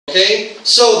Okay?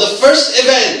 So, the first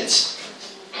event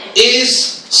is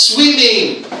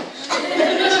swimming.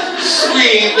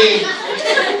 Swimming.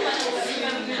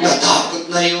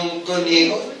 Natakot na yung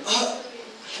kunego.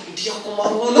 Hindi ako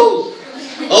marunong.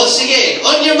 O sige,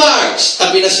 on your marks.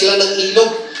 Tabi na sila ng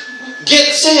ilog.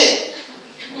 Get set.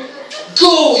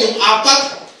 Go! Yung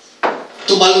apat,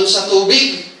 tumalon sa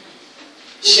tubig.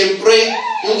 Siyempre,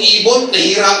 yung ibon,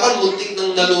 nahihirapan, muntik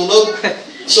nang nalunod.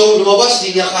 So, lumabas,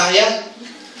 di niya kaya.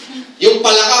 Yung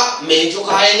palaka, medyo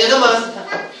kaya niya naman.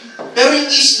 Pero yung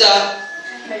isda,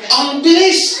 ang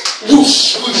bilis.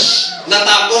 Whoosh, whoosh.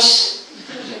 Natapos.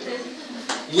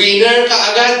 Winner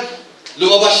kaagad.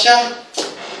 Lumabas siya.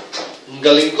 Ang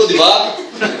galing ko, di ba?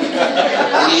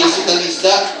 Iniisip ng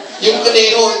isda. Yung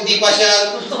kuneho, hindi pa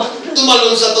siya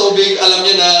tumalon sa tubig. Alam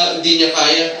niya na hindi niya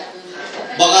kaya.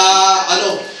 Baka,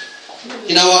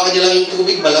 hinawakan niya lang yung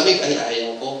tubig, malamig. Ay,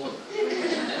 ayaw ko.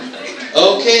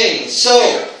 Okay, so,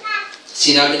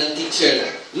 sinabi ng teacher,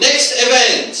 next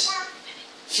event,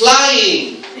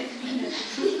 flying.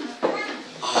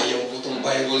 Ayaw ko itong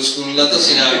Bible school na to,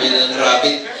 sinabi ng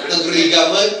rabbit.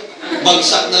 Nagriga,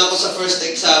 bagsak na ako sa first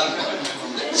exam.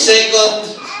 Second,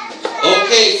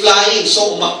 okay, flying.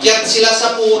 So, umakyat sila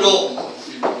sa puno.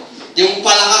 Yung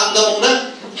palaka ang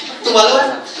nauna,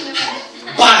 tumalon.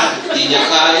 Bang! Di niya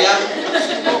kaya.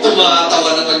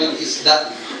 Tumatawa naman yung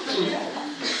isda.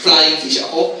 Flying fish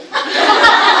ako.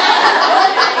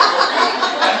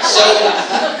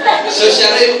 So siya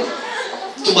rin,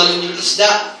 tumalon yung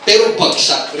isda, pero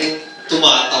bagsak rin.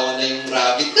 Tumatawa na yung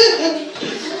rabbit.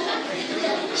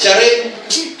 Siya rin,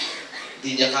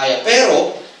 di niya kaya.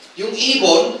 Pero, yung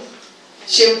ibon,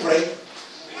 siyempre,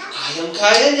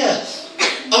 kayang-kaya niya.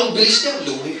 Ang bilis niya,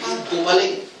 lumipad,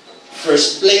 gumaling.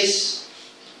 First place.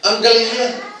 Ang galing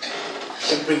niya.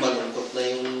 Siyempre, malungkot na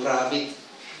yung rabbit.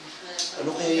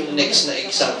 Ano kaya yung next na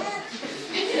exam?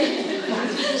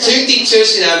 So yung teacher,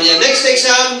 sinabi niya, next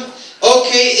exam,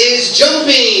 okay, is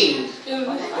jumping.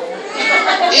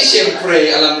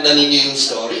 Siyempre, alam na ninyo yung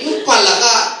story. Yung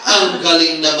palaka, ang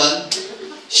galing naman.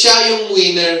 Siya yung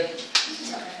winner.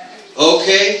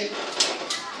 Okay?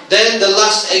 Then, the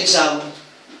last exam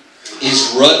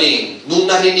is running. Nung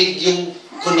narinig yung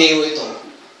kuneho ito,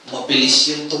 mabilis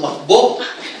yung tumakbo.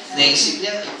 Naisip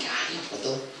niya, kaya pa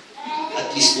to. At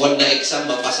least one na exam,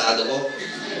 mapasado ko.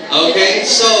 Okay?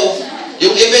 So,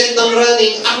 yung event ng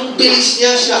running, ang bilis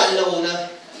niya, siya ang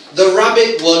nauna. The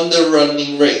rabbit won the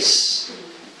running race.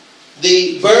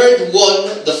 The bird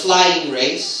won the flying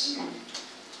race.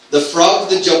 The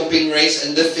frog, the jumping race,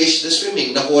 and the fish, the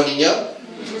swimming. Nakuha ninyo?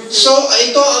 So,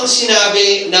 ito ang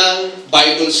sinabi ng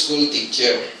Bible school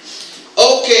teacher.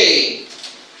 Okay.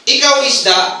 Ikaw,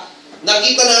 isda,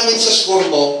 nakita namin sa score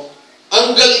mo,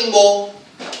 ang galing mo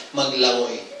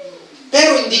maglangoy.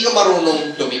 Pero hindi ka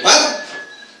marunong lumipad,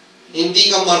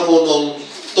 hindi ka marunong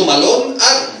tumalon,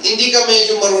 at hindi ka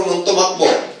medyo marunong tumakbo.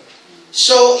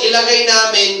 So, ilagay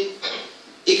namin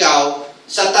ikaw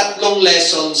sa 3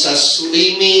 lesson sa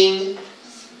swimming,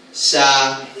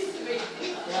 sa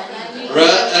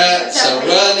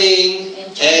running,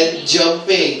 and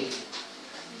jumping.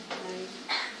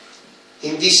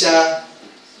 Hindi sa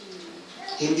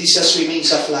swimming,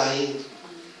 sa flying.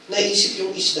 Naisip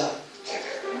yung isda.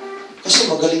 Kasi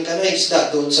magaling ka na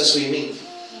isda doon sa swimming.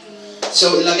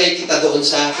 So, ilagay kita doon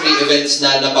sa 3 events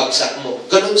na nabagsak mo.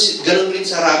 Ganun rin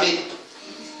sa rabbit.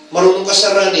 Marunong ka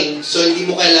sa running, so hindi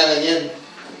mo kailangan yan.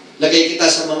 Lagay kita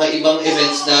sa mga ibang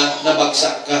events na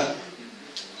nabagsak ka.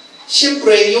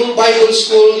 Siyempre, yung Bible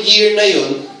school year na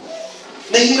yun,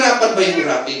 nahirapan ba yung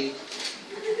rabbit?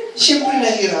 Siyempre,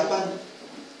 nahirapan.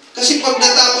 Kasi pag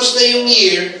natapos na yung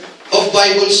year of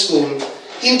Bible school,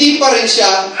 hindi pa rin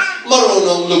siya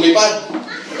marunong lumipad.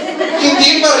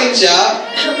 Hindi pa rin siya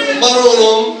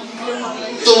marunong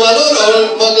tumalon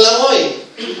o maglangoy.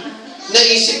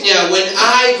 Naisip niya, when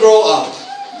I grow up,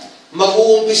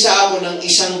 mag-uumpisa ako ng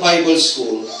isang Bible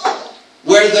school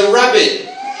where the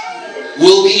rabbit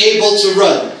will be able to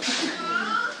run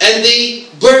and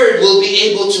the bird will be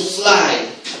able to fly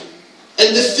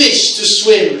and the fish to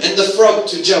swim and the frog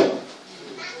to jump.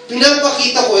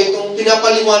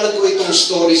 Pinapaliwanag ko itong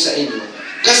story sa inyo.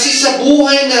 Kasi sa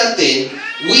buhay natin,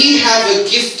 we have a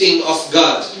gifting of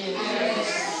God.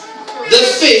 The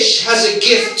fish has a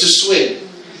gift to swim.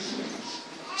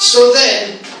 So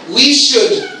then, we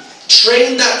should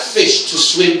train that fish to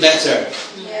swim better.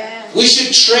 We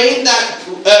should train that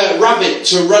rabbit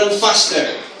to run faster.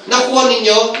 Nakuha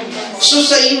ninyo? So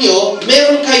sa inyo,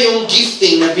 meron kayong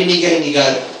gifting na binigay ni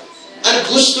God. At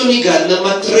gusto ni God na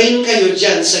matrain kayo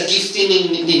dyan sa gifting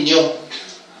ninyo.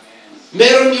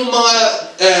 Meron yung mga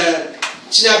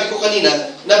sinabi ko kanina,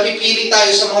 napipili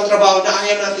tayo sa mga trabaho na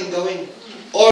ayaw natin gawin.